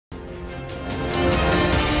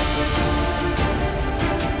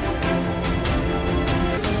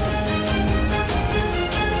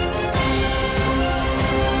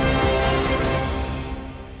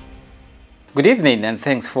Good evening and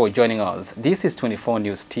thanks for joining us. This is 24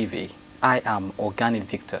 News TV. I am Ogun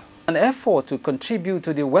Victor. An effort to contribute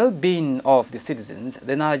to the well-being of the citizens,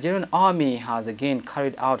 the Nigerian Army has again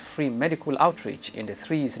carried out free medical outreach in the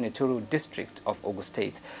 3 senatorial district of Ogun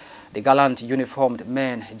State. The gallant uniformed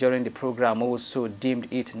men during the program also deemed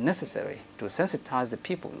it necessary to sensitize the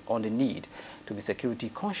people on the need to be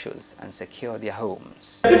security conscious and secure their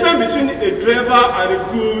homes. The difference between a driver and a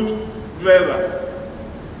good driver.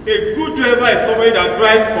 A good driver is somebody that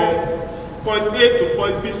drives from point A to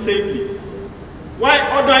point B safely. While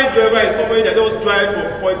ordinary driver is somebody that does drive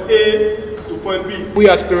from point A to point B. We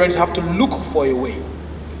as parents have to look for a way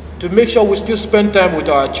to make sure we still spend time with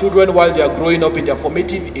our children while they are growing up in their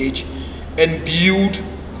formative age and build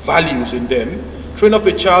values in them. Train up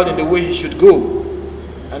a child in the way he should go.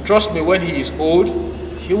 And trust me, when he is old,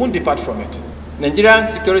 he won't depart from it. Nigerian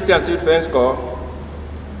Security and Civil Defense Corps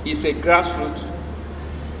is a grassroots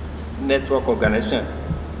network organization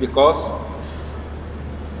because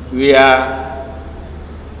we are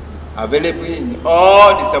available in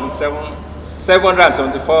all the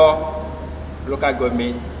 774 local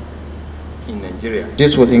governments in Nigeria.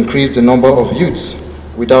 This will increase the number of youths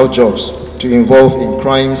without jobs to involve in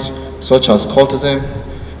crimes such as cultism,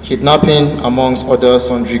 kidnapping, amongst other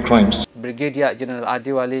sundry crimes. Brigadier General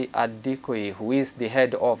Adewale Adekoye, who is the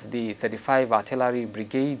head of the 35 Artillery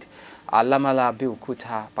Brigade, Alamala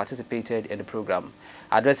Abeokuta, participated in the program.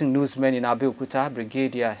 Addressing newsmen in Abeokuta,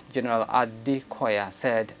 Brigadier General Adekoye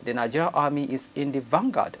said the Nigerian Army is in the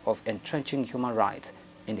vanguard of entrenching human rights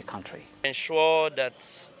in the country. Ensure that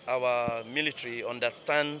our military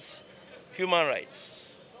understands human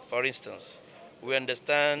rights. For instance, we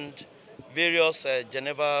understand various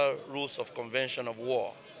Geneva rules of Convention of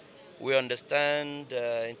War. We understand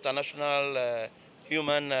international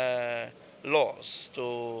human laws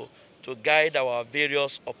to guide our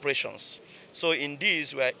various operations. So in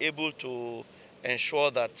this, we are able to ensure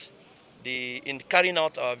that in carrying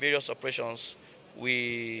out our various operations,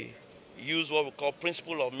 we use what we call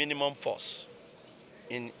principle of minimum force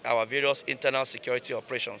in our various internal security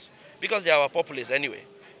operations, because they are our populace anyway.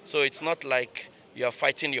 So it's not like you are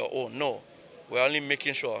fighting your own. No, we're only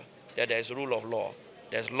making sure that there is rule of law,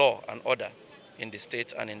 there's law and order in the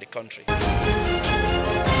state and in the country.